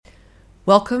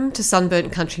Welcome to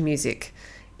Sunburnt Country Music,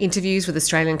 interviews with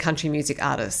Australian country music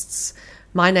artists.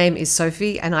 My name is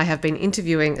Sophie and I have been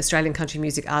interviewing Australian country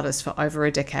music artists for over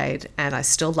a decade and I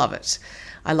still love it.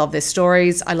 I love their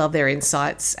stories, I love their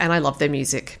insights, and I love their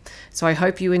music. So I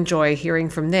hope you enjoy hearing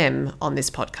from them on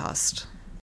this podcast.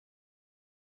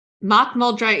 Mark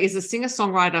Moldre is a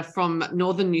singer-songwriter from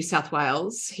northern New South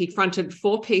Wales. He fronted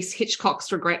four-piece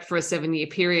Hitchcock's Regret for a 7-year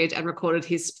period and recorded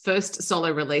his first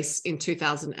solo release in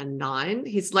 2009.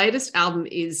 His latest album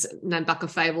is Nambucca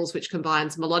Fables, which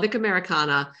combines melodic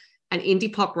Americana and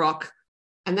indie pop rock.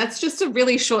 And that's just a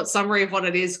really short summary of what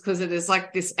it is, because it is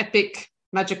like this epic,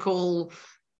 magical,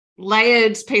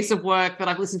 layered piece of work that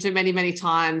I've listened to many, many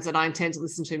times and I intend to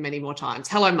listen to many more times.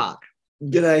 Hello, Mark.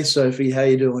 G'day, Sophie. How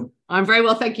you doing? I'm very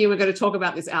well, thank you. We're going to talk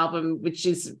about this album, which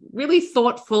is really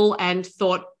thoughtful and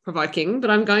thought-provoking,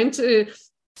 but I'm going to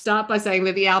start by saying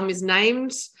that the album is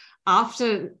named for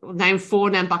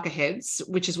Nambucca Heads,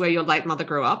 which is where your late mother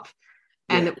grew up,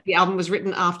 and the album was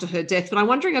written after her death. But I'm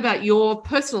wondering about your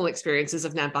personal experiences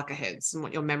of Nambucca Heads and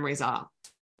what your memories are.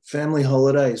 Family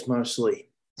holidays, mostly.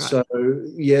 Right. So,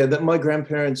 that my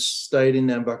grandparents stayed in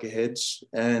Nambucca Heads,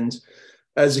 and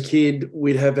as a kid,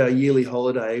 we'd have our yearly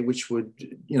holiday, which would,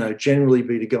 generally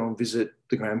be to go and visit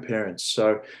the grandparents.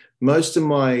 So most of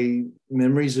my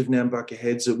memories of Nambucca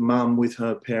Heads are mum with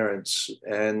her parents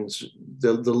and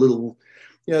the little,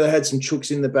 they had some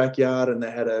chooks in the backyard and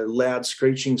they had a loud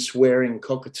screeching, swearing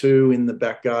cockatoo in the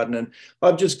back garden. And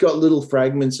I've just got little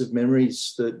fragments of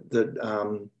memories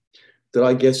that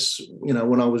I guess,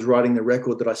 when I was writing the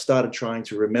record that I started trying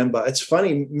to remember. It's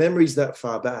funny, memories that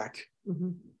far back.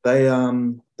 Mm-hmm. They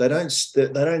don't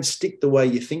stick the way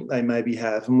you think they maybe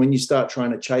have, and when you start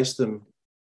trying to chase them,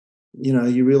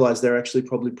 you realize they're actually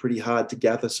probably pretty hard to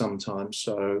gather sometimes.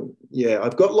 So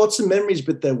I've got lots of memories,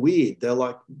 but they're weird. They're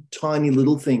like tiny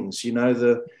little things,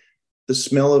 the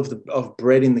smell of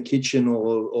bread in the kitchen,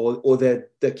 or their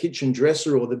kitchen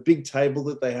dresser, or the big table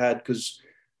that they had because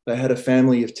they had a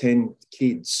family of 10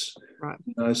 kids.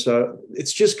 Right. So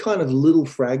it's just kind of little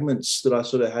fragments that I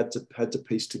sort of had to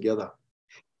piece together.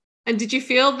 And did you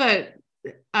feel that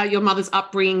your mother's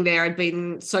upbringing there had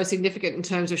been so significant in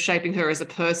terms of shaping her as a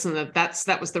person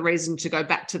that was the reason to go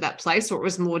back to that place, or it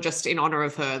was more just in honour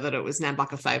of her that it was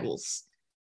Nambucca Fables?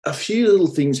 A few little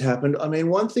things happened. I mean,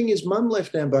 one thing is Mum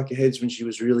left Nambucca Heads when she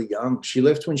was really young. She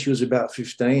left when she was about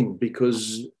 15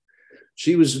 because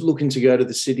she was looking to go to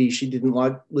the city. She didn't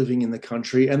like living in the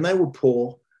country, and they were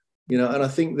poor, and I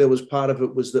think there was part of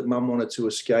it was that Mum wanted to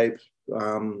escape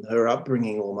her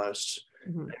upbringing almost.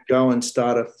 Mm-hmm. Go and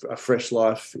start a fresh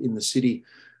life in the city.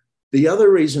 The other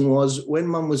reason was when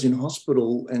Mum was in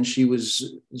hospital and she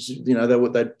was, they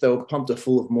were pumped her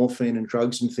full of morphine and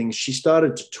drugs and things. She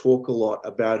started to talk a lot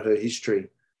about her history,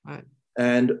 right,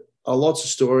 and lots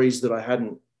of stories that I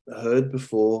hadn't heard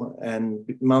before.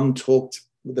 And Mum talked.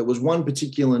 There was one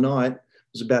particular night. It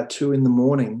was about 2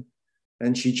 a.m,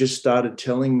 and she just started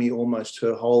telling me almost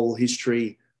her whole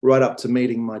history right up to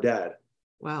meeting my dad.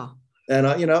 Wow. And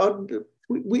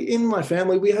we in my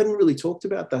family, we hadn't really talked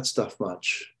about that stuff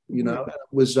much. It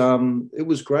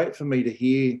was great for me to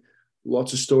hear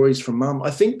lots of stories from Mum.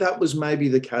 I think that was maybe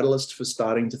the catalyst for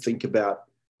starting to think about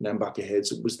Nambucca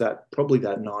Heads. It was probably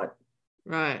that night.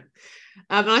 Right.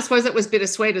 And I suppose it was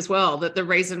bittersweet as well, that the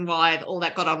reason why all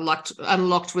that got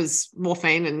unlocked was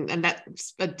morphine, and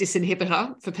that's a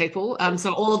disinhibitor for people.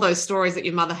 So all of those stories that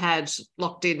your mother had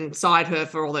locked inside her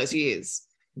for all those years.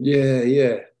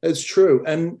 Yeah, it's true.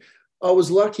 And I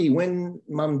was lucky when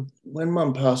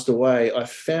Mum passed away, I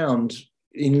found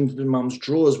in Mum's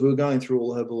drawers, we were going through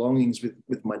all her belongings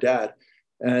with my dad,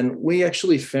 and we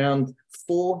actually found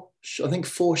four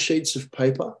sheets of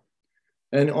paper.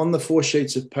 And on the 4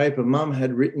 sheets of paper, Mum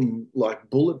had written like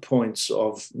bullet points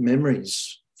of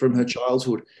memories from her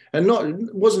childhood. And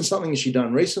it wasn't something she'd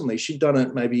done recently. She'd done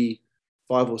it maybe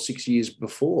 5 or 6 years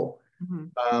before.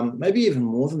 Mm-hmm. Maybe even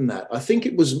more than that. I think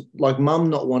it was like Mum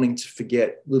not wanting to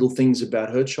forget little things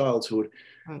about her childhood.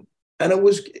 Right. And it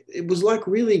was like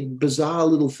really bizarre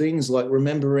little things, like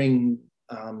remembering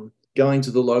going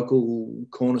to the local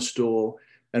corner store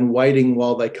and waiting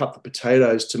while they cut the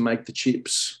potatoes to make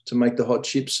the hot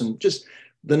chips, and just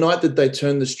the night that they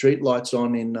turned the street lights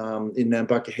on in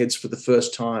Nambucca Heads for the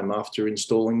first time after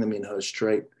installing them in her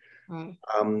street. Right.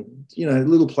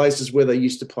 Little places where they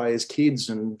used to play as kids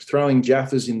and throwing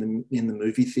jaffas in the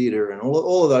movie theatre and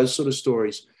all of those sort of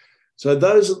stories. So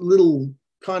those little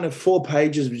kind of 4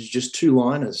 pages was just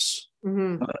 2-liners.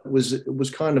 Mm-hmm. It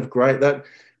was kind of great.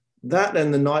 That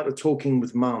and the night of talking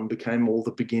with Mum became all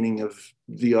the beginning of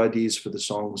the ideas for the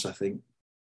songs, I think.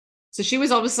 So she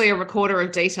was obviously a recorder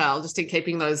of detail, just in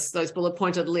keeping those bullet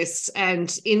pointed lists.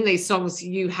 And in these songs,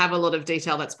 you have a lot of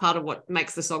detail. That's part of what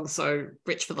makes the song so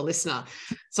rich for the listener.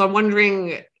 So I'm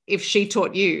wondering if she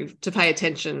taught you to pay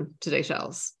attention to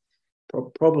details.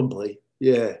 Probably,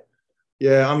 yeah.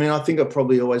 Yeah, I mean, I think I've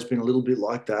probably always been a little bit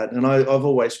like that. And I've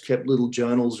always kept little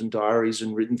journals and diaries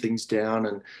and written things down.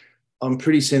 And I'm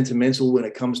pretty sentimental when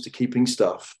it comes to keeping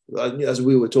stuff. As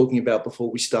we were talking about before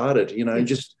we started,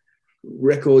 just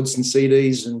records and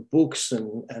CDs and books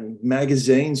and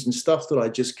magazines and stuff that I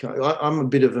just can't. I'm a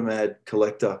bit of a mad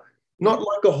collector, not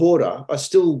like a hoarder. I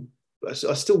still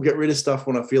get rid of stuff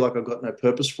when I feel like I've got no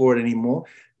purpose for it anymore.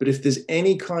 But if there's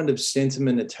any kind of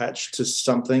sentiment attached to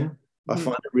something, I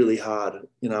find it really hard,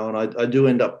 and I do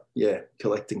end up,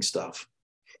 collecting stuff.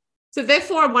 So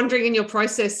therefore, I'm wondering, in your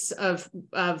process of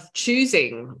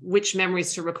choosing which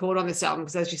memories to record on this album,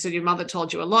 because as you said, your mother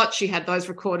told you a lot, she had those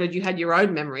recorded, you had your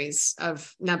own memories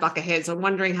of Nambucca Heads. I'm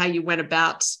wondering how you went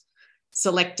about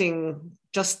selecting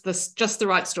just the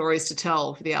right stories to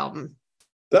tell for the album.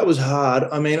 That was hard.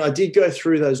 I mean, I did go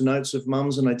through those notes of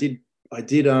Mum's, and I did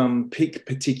pick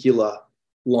particular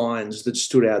lines that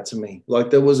stood out to me.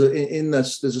 Like there's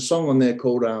a song on there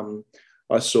called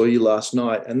I Saw You Last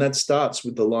Night, and that starts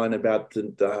with the line about the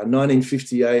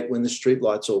 1958 when the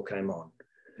streetlights all came on.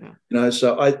 Yeah.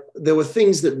 So there were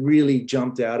things that really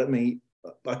jumped out at me.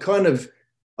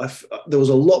 There was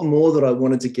a lot more that I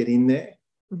wanted to get in there.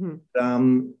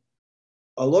 Mm-hmm.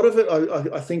 A lot of it,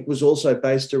 I think, was also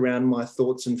based around my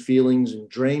thoughts and feelings and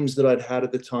dreams that I'd had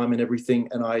at the time and everything.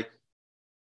 And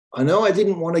I know I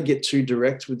didn't want to get too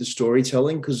direct with the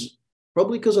storytelling because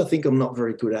I think I'm not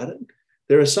very good at it.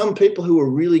 There are some people who are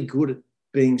really good at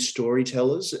being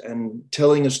storytellers and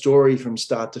telling a story from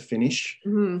start to finish.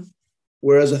 Mm-hmm.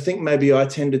 Whereas I think maybe I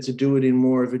tended to do it in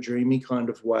more of a dreamy kind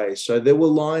of way. So there were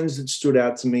lines that stood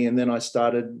out to me, and then I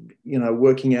started,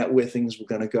 working out where things were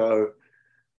going to go.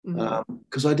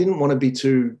 Because I didn't want to be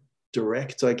too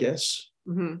direct, I guess.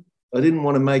 Mm-hmm. I didn't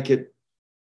want to make it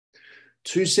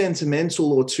too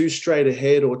sentimental or too straight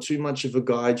ahead or too much of a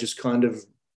guy just kind of,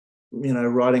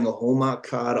 writing a Hallmark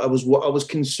card. I was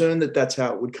concerned that that's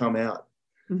how it would come out.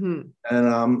 Mm-hmm.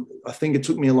 And I think it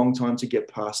took me a long time to get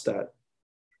past that.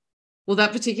 Well,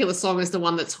 that particular song is the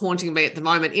one that's haunting me at the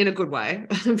moment in a good way,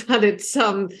 but it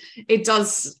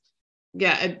does.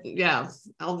 Yeah.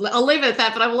 I'll leave it at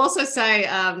that. But I will also say,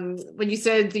 when you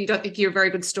said that you don't think you're a very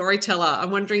good storyteller,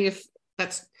 I'm wondering if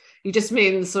you just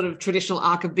mean the sort of traditional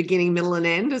arc of beginning, middle, and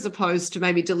end, as opposed to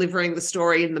maybe delivering the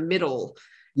story in the middle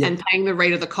and paying the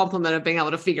reader the compliment of being able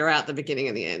to figure out the beginning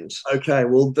and the end. Okay,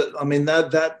 well,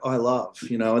 that I love,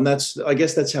 and I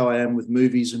guess that's how I am with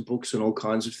movies and books and all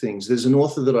kinds of things. There's an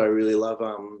author that I really love.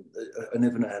 I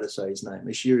never know how to say his name.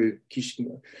 Ishiro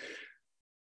Kishimoto.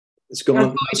 It's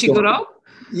gone.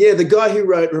 Yeah, the guy who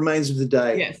wrote Remains of the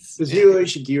Day. Yes. Kazuo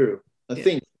Ishiguro, I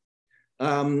think.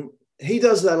 He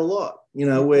does that a lot,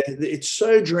 where it's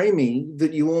so dreamy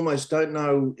that you almost don't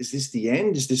know, is this the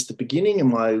end? Is this the beginning?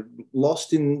 Am I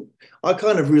lost in... I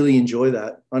kind of really enjoy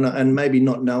that, and maybe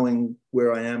not knowing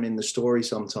where I am in the story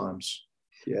sometimes.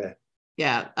 Yeah.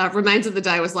 Yeah, Remains of the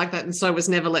Day was like that, and so was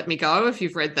Never Let Me Go, if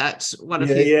you've read that one.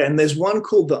 Yeah, and there's one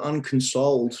called The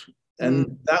Unconsoled.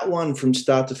 And that one from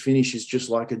start to finish is just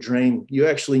like a dream. You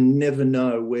actually never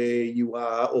know where you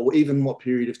are or even what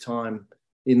period of time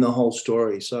in the whole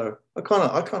story. So I kind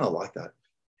of like that.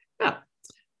 Yeah,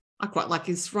 I quite like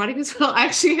his writing as well. I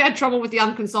actually had trouble with The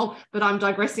Unconsoled, but I'm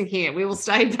digressing here. We will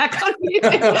stay back on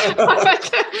music.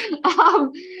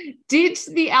 Did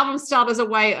the album start as a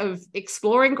way of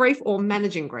exploring grief or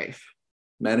managing grief?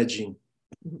 Managing.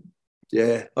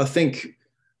 Yeah, I think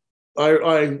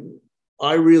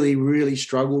I really, really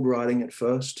struggled writing at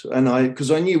first, and because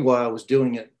I knew why I was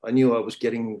doing it. I knew I was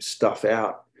getting stuff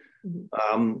out.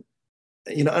 Mm-hmm.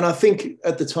 And I think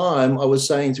at the time I was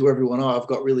saying to everyone, I've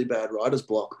got really bad writer's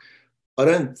block. I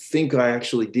don't think I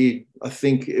actually did. I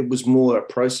think it was more a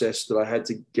process that I had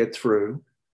to get through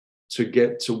to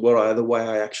get to the way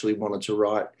I actually wanted to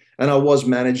write. And I was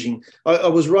managing. I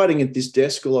was writing at this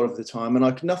desk a lot of the time,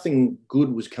 and nothing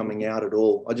good was coming out at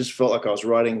all. I just felt like I was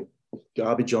writing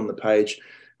garbage on the page,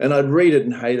 and I'd read it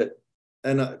and hate it.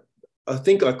 And I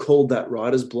think I called that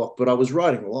writer's block, but I was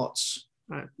writing lots.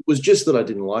 Right. It was just that I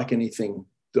didn't like anything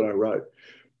that I wrote.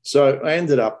 So I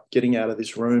ended up getting out of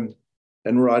this room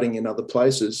and writing in other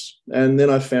places. And then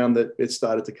I found that it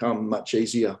started to come much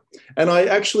easier. And I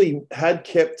actually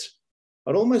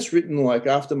I'd almost written, like,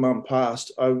 after Mum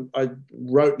passed, I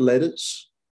wrote letters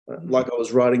like I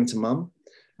was writing to Mum.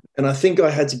 And I think I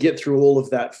had to get through all of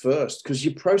that first, because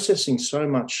you're processing so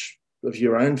much of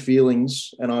your own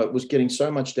feelings, and I was getting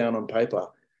so much down on paper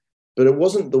but it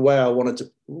wasn't the way I wanted to.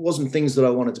 It wasn't things that I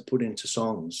wanted to put into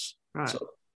songs. Right. So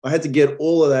I had to get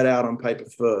all of that out on paper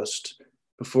first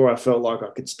before I felt like I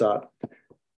could start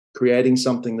creating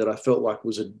something that I felt like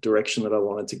was a direction that I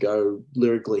wanted to go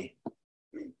lyrically.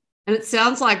 And it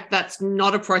sounds like that's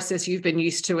not a process you've been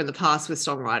used to in the past with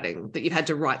songwriting, that you've had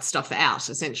to write stuff out,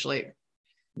 essentially.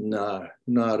 No,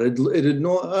 it had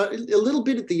not. A little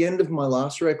bit at the end of my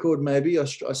last record, maybe I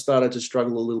started to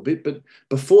struggle a little bit, but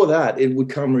before that, it would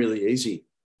come really easy.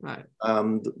 Right.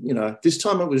 This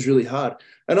time it was really hard,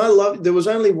 and I loved. There was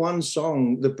only one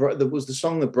song that was the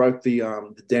song that broke the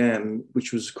dam,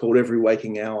 which was called "Every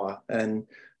Waking Hour," and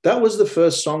that was the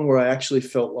first song where I actually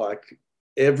felt like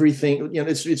everything.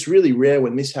 It's really rare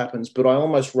when this happens, but I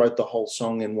almost wrote the whole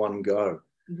song in one go.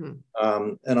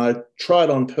 Mm-hmm. And I tried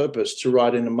on purpose to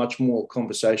write in a much more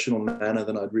conversational manner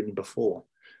than I'd written before.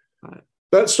 Right.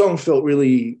 That song felt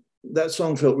really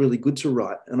good to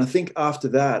write. And I think after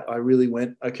that, I really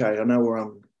went, okay, I know where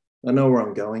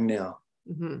I'm going now.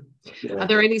 Mm-hmm. Yeah. Are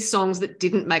there any songs that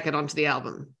didn't make it onto the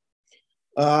album?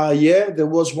 Yeah, there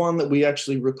was one that we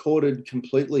actually recorded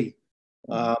completely.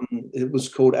 It was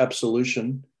called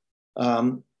Absolution.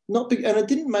 And it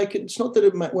didn't make it. It's not that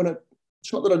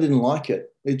it's not that I didn't like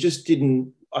it. It just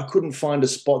didn't. I couldn't find a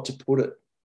spot to put it.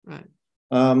 Right.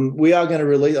 We are going to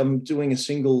release. I'm doing a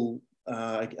single,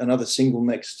 another single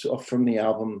from the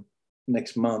album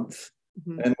next month,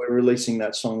 and we're releasing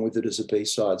that song with it as a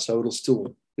B-side. So it'll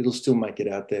still make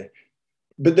it out there.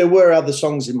 But there were other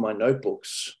songs in my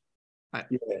notebooks, right.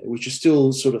 Yeah, which are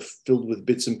still sort of filled with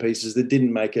bits and pieces that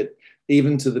didn't make it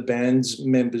even to the band's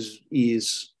members'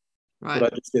 ears. Right.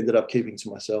 But I just ended up keeping to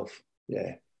myself.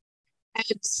 Yeah. And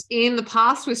in the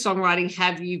past with songwriting,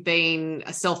 have you been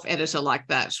a self-editor like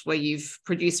that, where you've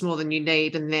produced more than you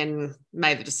need and then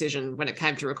made the decision when it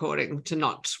came to recording to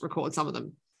not record some of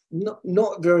them?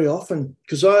 Not very often,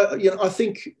 because I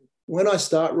think when I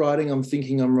start writing, I'm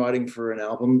thinking I'm writing for an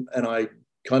album, and I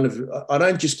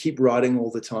don't just keep writing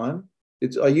all the time.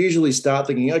 I usually start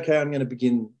thinking, okay, I'm going to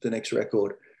begin the next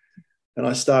record, and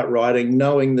I start writing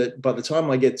knowing that by the time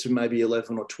I get to maybe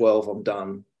 11 or 12, I'm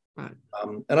done. Right.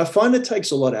 And I find it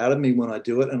takes a lot out of me when I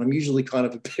do it, and I'm usually kind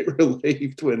of a bit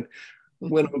relieved when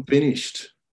I'm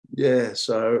finished. Yeah,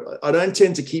 so I don't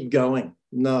tend to keep going.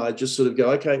 No, I just sort of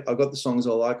go, okay, I've got the songs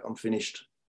I like, I'm finished.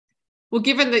 Well,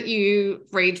 given that you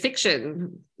read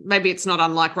fiction, maybe it's not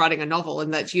unlike writing a novel,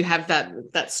 in that you have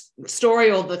that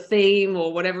story or the theme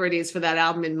or whatever it is for that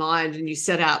album in mind, and you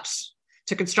set out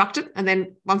to construct it, and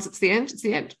then once it's the end, it's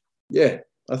the end. Yeah,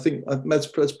 I think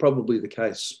that's probably the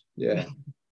case. Yeah.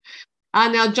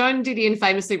 Now, Joan Didion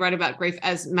famously wrote about grief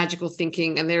as magical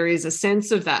thinking, and there is a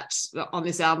sense of that on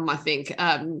this album, I think.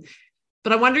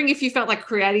 But I'm wondering if you felt like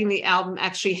creating the album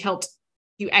actually helped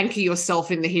you anchor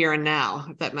yourself in the here and now,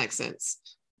 if that makes sense.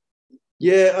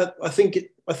 Yeah, I think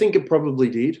it probably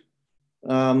did.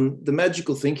 The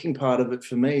magical thinking part of it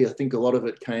for me, I think a lot of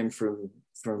it came from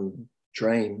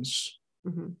dreams.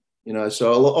 Mm-hmm.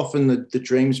 So often the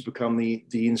dreams become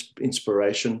the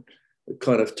inspiration.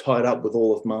 Kind of tied up with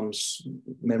all of Mum's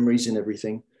memories and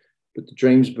everything, but the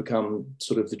dreams become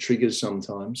sort of the triggers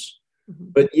sometimes. Mm-hmm.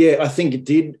 But yeah, I think it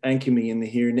did anchor me in the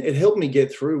here, and it helped me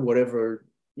get through whatever,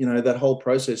 that whole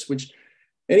process, which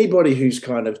anybody who's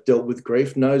kind of dealt with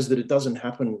grief knows that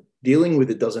dealing with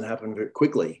it doesn't happen very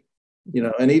quickly,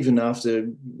 and even after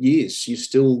years,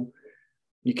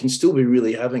 you can still be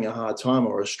really having a hard time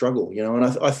or a struggle, and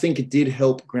I think it did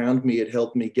help ground me. It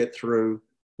helped me get through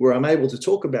where I'm able to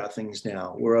talk about things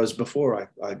now, whereas before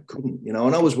I couldn't, and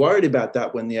I was worried about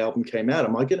that when the album came out.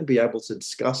 Am I going to be able to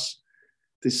discuss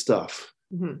this stuff?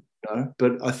 Mm-hmm.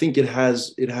 But I think it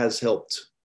has helped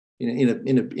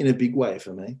in a big way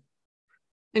for me.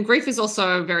 And grief is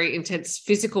also a very intense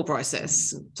physical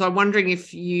process. So I'm wondering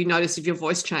if you noticed if your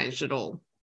voice changed at all.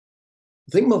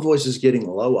 I think my voice is getting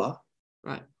lower.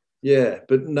 Right. Yeah,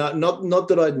 but not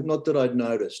that I'd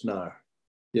noticed. No.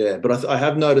 Yeah, but I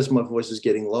have noticed my voice is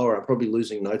getting lower. I'm probably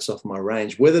losing notes off my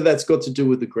range. Whether that's got to do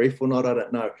with the grief or not, I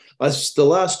don't know. The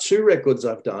last 2 records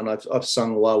I've done, I've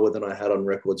sung lower than I had on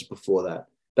records before that.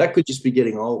 That could just be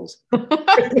getting old.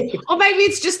 Or maybe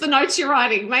it's just the notes you're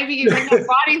writing. Maybe you're not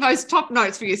writing those top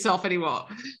notes for yourself anymore.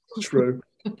 True.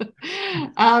 But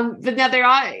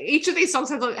now each of these songs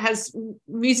has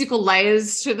musical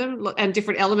layers to them and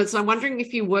different elements. And I'm wondering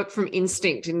if you work from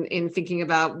instinct in thinking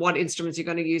about what instruments you're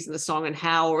going to use in the song and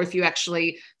how, or if you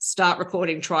actually start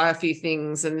recording, try a few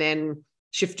things, and then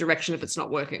shift direction if it's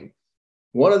not working.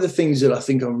 One of the things that I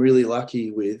think I'm really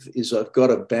lucky with is I've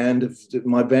got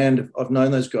my band. I've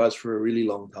known those guys for a really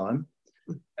long time,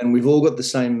 and we've all got the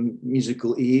same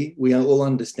musical ear. We all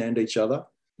understand each other.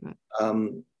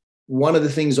 one of the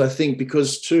things I think,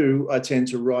 because too, I tend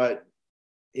to write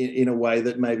in a way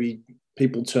that maybe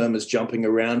people term as jumping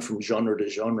around from genre to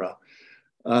genre.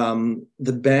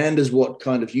 The band is what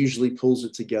kind of usually pulls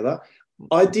it together.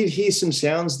 I did hear some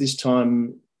sounds this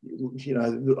time. You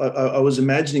know, I was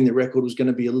imagining the record was going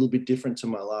to be a little bit different to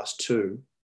my last two.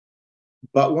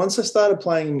 But once I started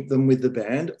playing them with the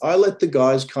band, I let the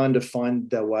guys kind of find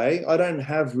their way. I don't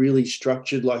have really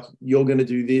structured, like, you're going to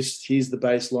do this, here's the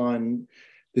bass line,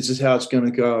 this is how it's going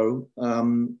to go.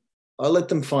 I let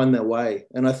them find their way.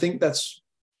 And I think that's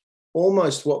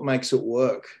almost what makes it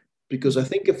work, because I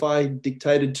think if I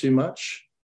dictated too much,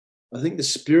 I think the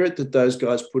spirit that those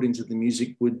guys put into the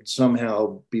music would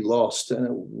somehow be lost and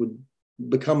it would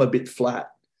become a bit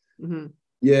flat. Mm-hmm.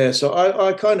 Yeah, so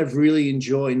I kind of really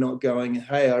enjoy not going,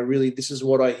 hey, this is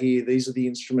what I hear. These are the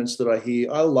instruments that I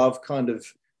hear.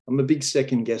 I'm a big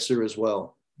second guesser as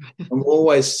well. I'm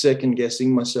always second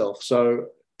guessing myself. So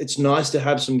it's nice to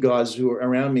have some guys who are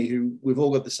around me who we've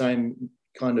all got the same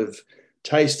kind of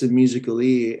taste of musical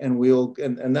ear, and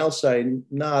and they'll say,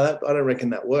 I don't reckon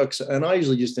that works. And I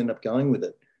usually just end up going with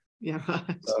it. Yeah,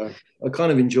 right. So I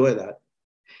kind of enjoy that.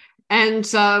 And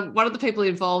one of the people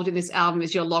involved in this album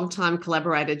is your longtime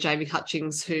collaborator, Jamie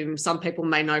Hutchings, whom some people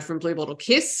may know from Blue Bottle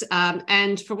Kiss.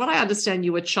 And from what I understand,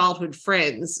 you were childhood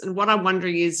friends. And what I'm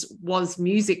wondering is, was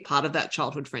music part of that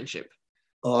childhood friendship?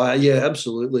 Oh, yeah,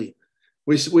 absolutely.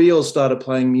 We all started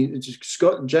playing music.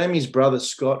 Jamie's brother,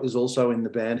 Scott, is also in the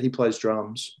band. He plays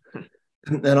drums.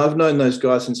 And I've known those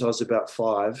guys since I was about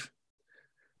 5.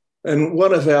 And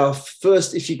one of our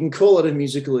first, if you can call it a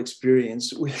musical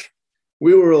experience,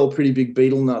 we were all pretty big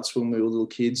Beatle nuts when we were little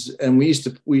kids, and we used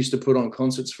to put on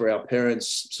concerts for our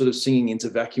parents, sort of singing into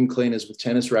vacuum cleaners with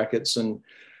tennis rackets, and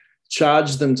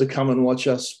charge them to come and watch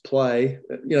us play.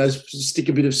 You know, stick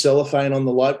a bit of cellophane on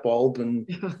the light bulb, and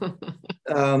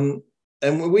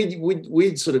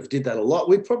we sort of did that a lot.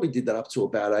 We probably did that up to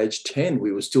about age 10.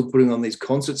 We were still putting on these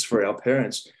concerts for our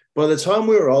parents. By the time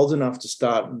we were old enough to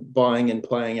start buying and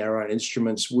playing our own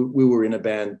instruments, we were in a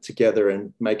band together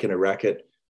and making a racket,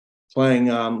 playing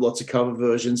lots of cover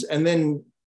versions. And then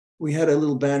we had a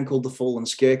little band called the Fallen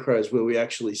Scarecrows where we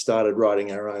actually started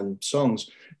writing our own songs.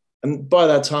 And by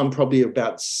that time, probably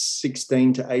about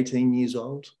 16 to 18 years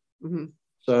old. Mm-hmm.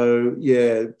 So,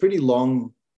 yeah, pretty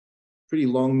long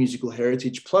musical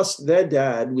heritage. Plus, their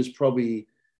dad was probably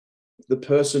the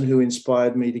person who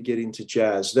inspired me to get into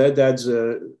jazz. Their dad's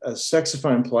a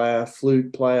saxophone player,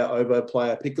 flute player, oboe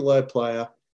player, piccolo player.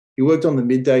 He worked on the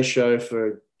Midday Show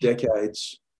for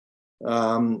decades.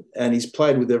 And he's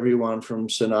played with everyone from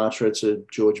Sinatra to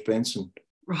George Benson.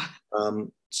 Right.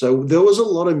 So there was a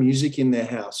lot of music in their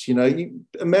house. You know, you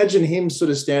imagine him sort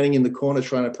of standing in the corner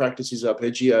trying to practice his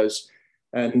arpeggios,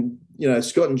 and, you know,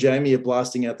 Scott and Jamie are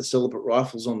blasting out the Celibate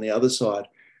Rifles on the other side.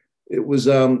 It was,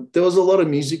 there was a lot of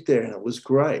music there, and it was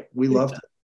great. We loved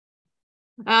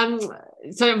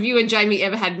it. So have you and Jamie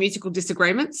ever had musical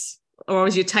disagreements, or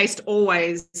has your taste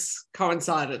always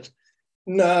coincided?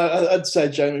 No, I'd say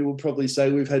Jamie will probably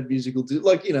say we've had musical,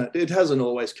 it hasn't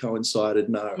always coincided,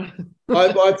 no.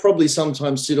 I probably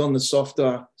sometimes sit on the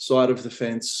softer side of the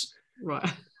fence. Right.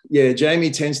 Yeah,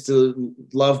 Jamie tends to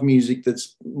love music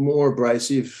that's more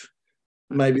abrasive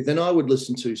maybe than I would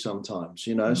listen to sometimes,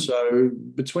 you know. Mm. So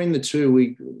between the two,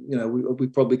 we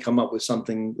probably come up with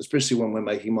something, especially when we're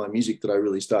making my music, that I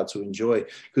really start to enjoy,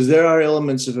 because there are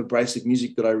elements of abrasive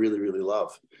music that I really, really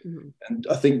love. Mm-hmm. And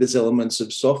I think there's elements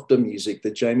of softer music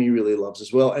that Jamie really loves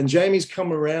as well. And Jamie's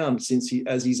come around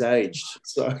as he's aged.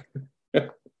 So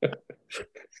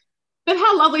But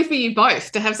how lovely for you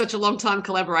both to have such a long-time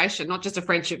collaboration, not just a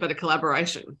friendship, but a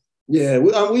collaboration. Yeah,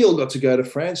 we all got to go to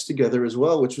France together as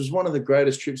well, which was one of the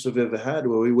greatest trips I've ever had,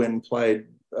 where we went and played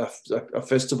a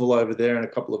festival over there and a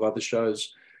couple of other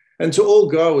shows. And to all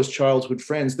go as childhood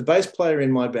friends. The bass player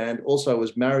in my band also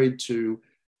was married to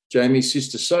Jamie's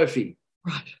sister, Sophie.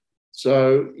 Right.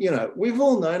 So, you know, we've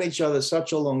all known each other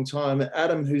such a long time.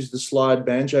 Adam, who's the slide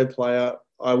banjo player,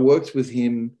 I worked with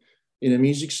him in a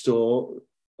music store,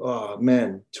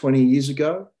 20 years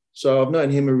ago. So I've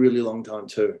known him a really long time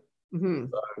too. Mm-hmm.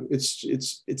 So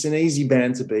it's an easy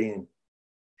band to be in.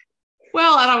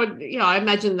 Well, and I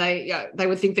imagine they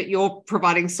would think that you're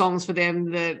providing songs for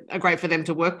them that are great for them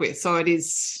to work with. So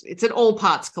it's an all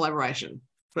parts collaboration.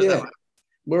 Yeah,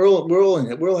 we're all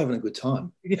in it. We're all having a good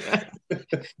time. Yeah.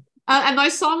 And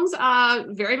those songs are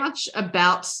very much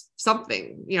about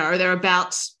something. You know, they're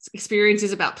about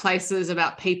experiences, about places,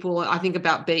 about people. I think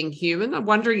about being human. I'm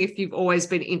wondering if you've always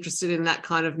been interested in that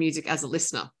kind of music as a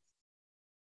listener.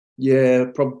 Yeah,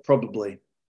 probably.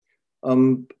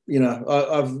 You know,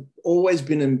 I've always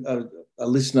been a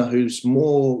listener who's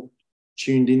more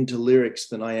tuned into lyrics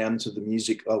than I am to the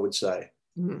music, I would say.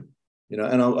 Mm-hmm. You know,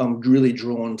 and I'm really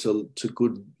drawn to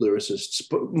good lyricists,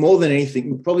 but more than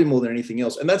anything, probably more than anything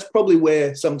else. And that's probably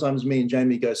where sometimes me and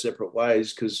Jamie go separate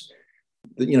ways, because,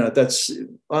 you know,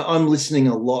 I'm listening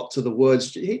a lot to the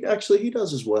words. He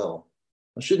does as well.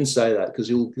 I shouldn't say that because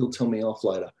he'll tell me off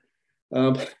later.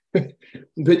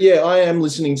 But yeah, I am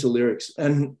listening to lyrics,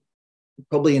 and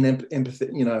probably an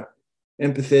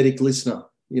empathetic listener.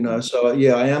 You know, so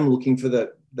yeah, I am looking for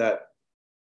that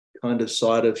kind of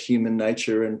side of human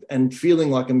nature, and feeling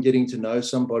like I'm getting to know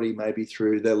somebody maybe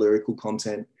through their lyrical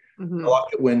content. Mm-hmm. I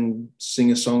like it when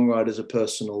singer-songwriters are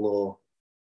personal, or,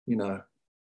 you know,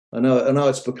 I know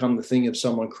it's become the thing of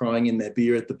someone crying in their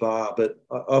beer at the bar, but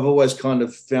I've always kind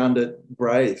of found it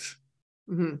brave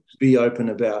Mm-hmm. to be open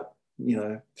about, you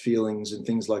know, feelings and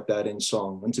things like that in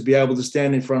song, and to be able to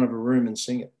stand in front of a room and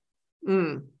sing it.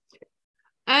 Mm.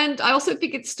 And I also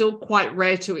think it's still quite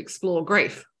rare to explore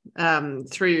grief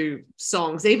through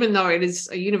songs, even though it is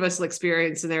a universal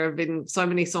experience, and there have been so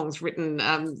many songs written.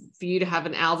 For you to have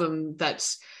an album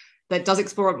that does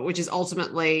explore it, but which is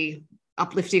ultimately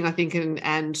uplifting, I think,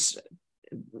 and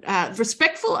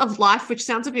respectful of life, which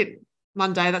sounds a bit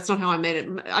mundane. That's not how I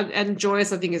meant it. And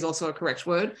joyous, I think, is also a correct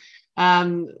word.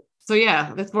 So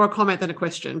yeah, that's more a comment than a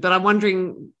question. But I'm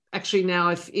wondering actually now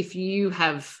if you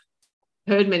have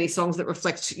heard many songs that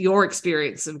reflect your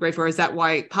experience of grief, or is that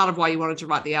part of why you wanted to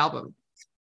write the album?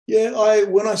 Yeah,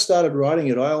 when I started writing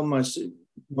it,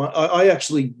 I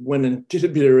actually went and did a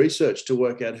bit of research to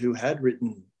work out who had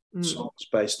written songs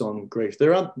based on grief.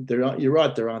 There aren't. You're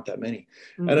right. There aren't that many,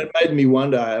 and it made me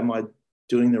wonder: am I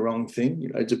doing the wrong thing? You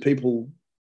know, do people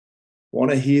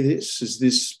want to hear this?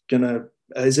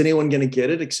 Is anyone gonna get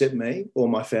it except me or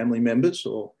my family members,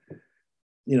 or,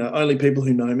 you know, only people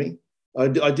who know me? I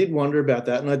did wonder about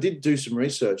that, and I did do some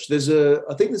research. I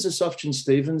think there's a Sufjan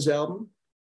Stevens album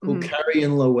called Carrie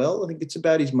and Lowell. I think it's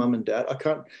about his mum and dad.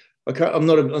 I'm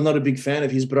not a big fan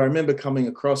of his, but I remember coming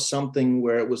across something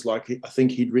where it was like, I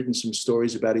think he'd written some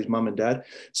stories about his mum and dad.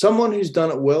 Someone who's done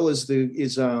it well is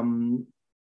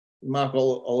Mark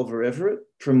Oliver Everett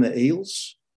from the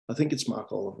Eels. I think it's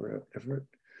Mark Oliver Everett.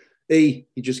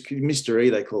 Mr. E,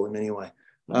 they call him anyway.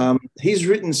 He's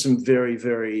written some very,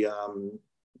 very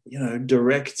you know,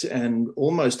 direct and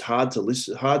almost hard to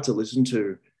listen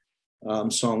to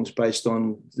songs based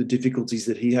on the difficulties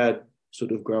that he had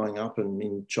sort of growing up and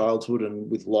in childhood and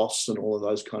with loss and all of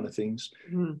those kind of things.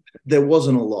 There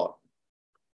wasn't a lot.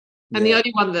 And the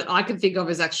only one that I can think of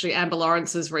is actually Amber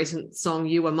Lawrence's recent song,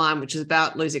 You Were Mine, which is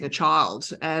about losing a child.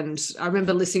 And I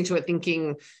remember listening to it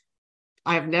thinking,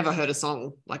 I have never heard a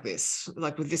song like this,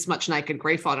 like with this much naked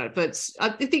grief on it. But I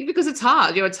think because it's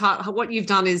hard, you know, it's hard. What you've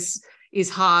done is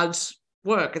hard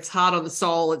work. It's hard on the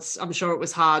soul. I'm sure it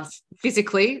was hard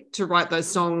physically to write those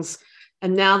songs.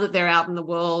 And now that they're out in the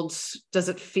world, does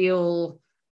it feel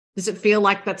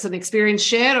like that's an experience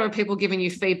shared, or are people giving you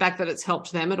feedback that it's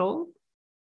helped them at all?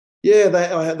 Yeah,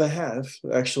 they have,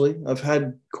 actually. I've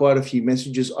had quite a few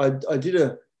messages. I did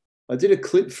a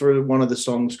clip for one of the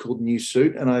songs called New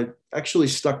Suit, and I actually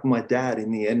stuck my dad in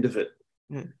the end of it.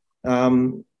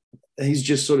 He's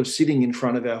just sort of sitting in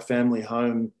front of our family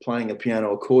home playing a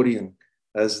piano accordion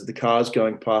as the car's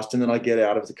going past, and then I get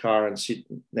out of the car and sit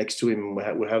next to him,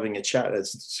 and we're having a chat.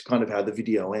 It's kind of how the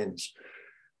video ends.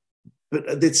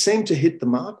 But it seemed to hit the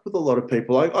mark with a lot of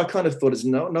people. I kind of thought,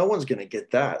 no one's going to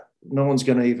get that. No one's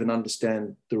going to even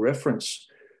understand the reference.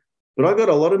 But I got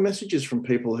a lot of messages from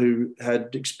people who had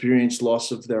experienced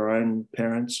loss of their own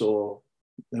parents, or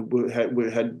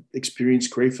had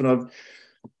experienced grief. And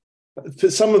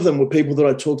some of them were people that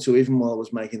I talked to even while I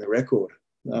was making the record,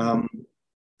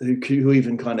 who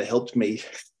even kind of helped me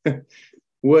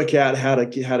work out how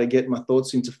to get my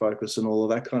thoughts into focus and all of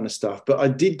that kind of stuff. But I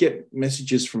did get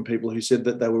messages from people who said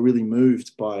that they were really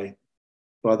moved by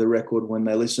the record when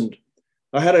they listened.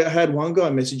 I had one guy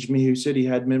message me who said he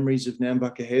had memories of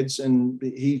Nambucca Heads, and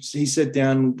he sat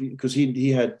down because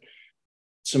he had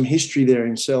some history there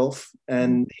himself,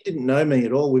 and he didn't know me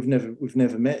at all. We've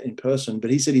never met in person,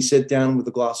 but he said he sat down with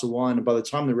a glass of wine, and by the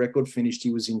time the record finished,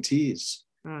 he was in tears.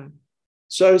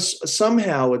 So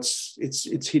somehow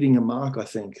it's hitting a mark, I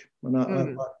think, and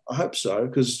I hope so,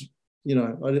 because, you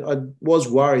know, I was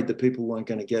worried that people weren't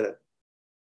going to get it.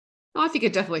 I think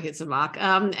it definitely hits a mark,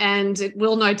 and it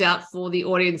will no doubt for the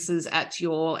audiences at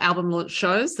your album launch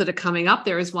shows that are coming up.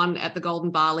 There is one at the Golden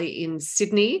Barley in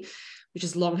Sydney, which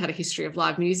has long had a history of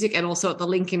live music, and also at the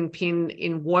Lincoln Pin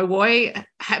in Woy Woy.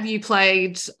 Have you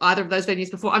played either of those venues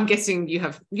before? I'm guessing you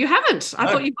have. You haven't. I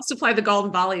thought you must have played the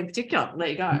Golden Barley in particular. There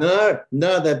you go.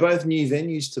 No, they're both new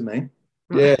venues to me.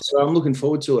 Yeah, so I'm looking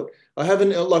forward to it. I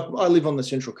haven't I live on the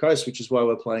Central Coast, which is why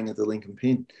we're playing at the Lincoln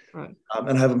Pin, Right.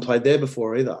 and I haven't played there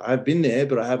before either. I've been there,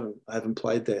 but I haven't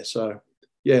played there. So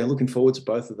yeah, looking forward to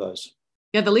both of those.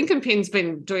 Yeah, the Lincoln Pin's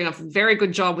been doing a very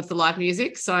good job with the live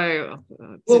music. So,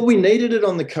 Well, we needed it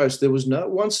on the coast. There was no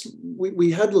once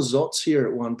we had Lizottes here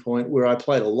at one point where I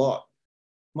played a lot.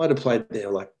 Might have played there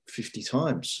like 50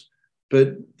 times,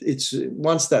 but it's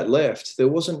once that left, there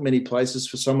wasn't many places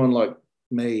for someone like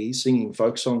me singing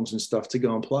folk songs and stuff to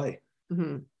go and play.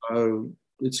 mm-hmm. So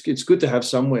it's good to have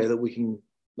somewhere that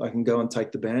I can go and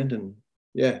take the band and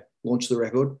launch the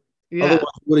record. Yeah. Otherwise,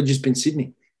 it would have just been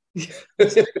Sydney.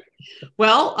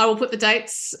 Well, I will put the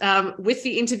dates with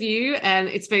the interview, and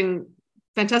it's been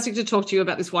fantastic to talk to you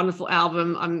about this wonderful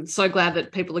album. I'm so glad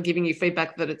that people are giving you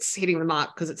feedback that it's hitting the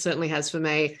mark, because it certainly has for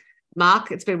me.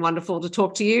 Mark, it's been wonderful to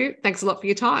talk to you. Thanks a lot for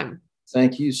your time.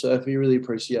 Thank you, Sophie. Really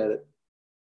appreciate it.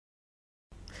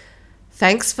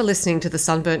 Thanks for listening to the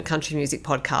Sunburnt Country Music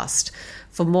Podcast.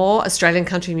 For more Australian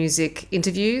country music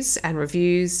interviews and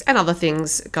reviews and other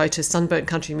things, go to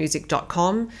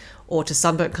sunburntcountrymusic.com or to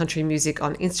Sunburnt Country Music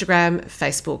on Instagram,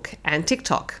 Facebook, and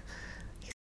TikTok.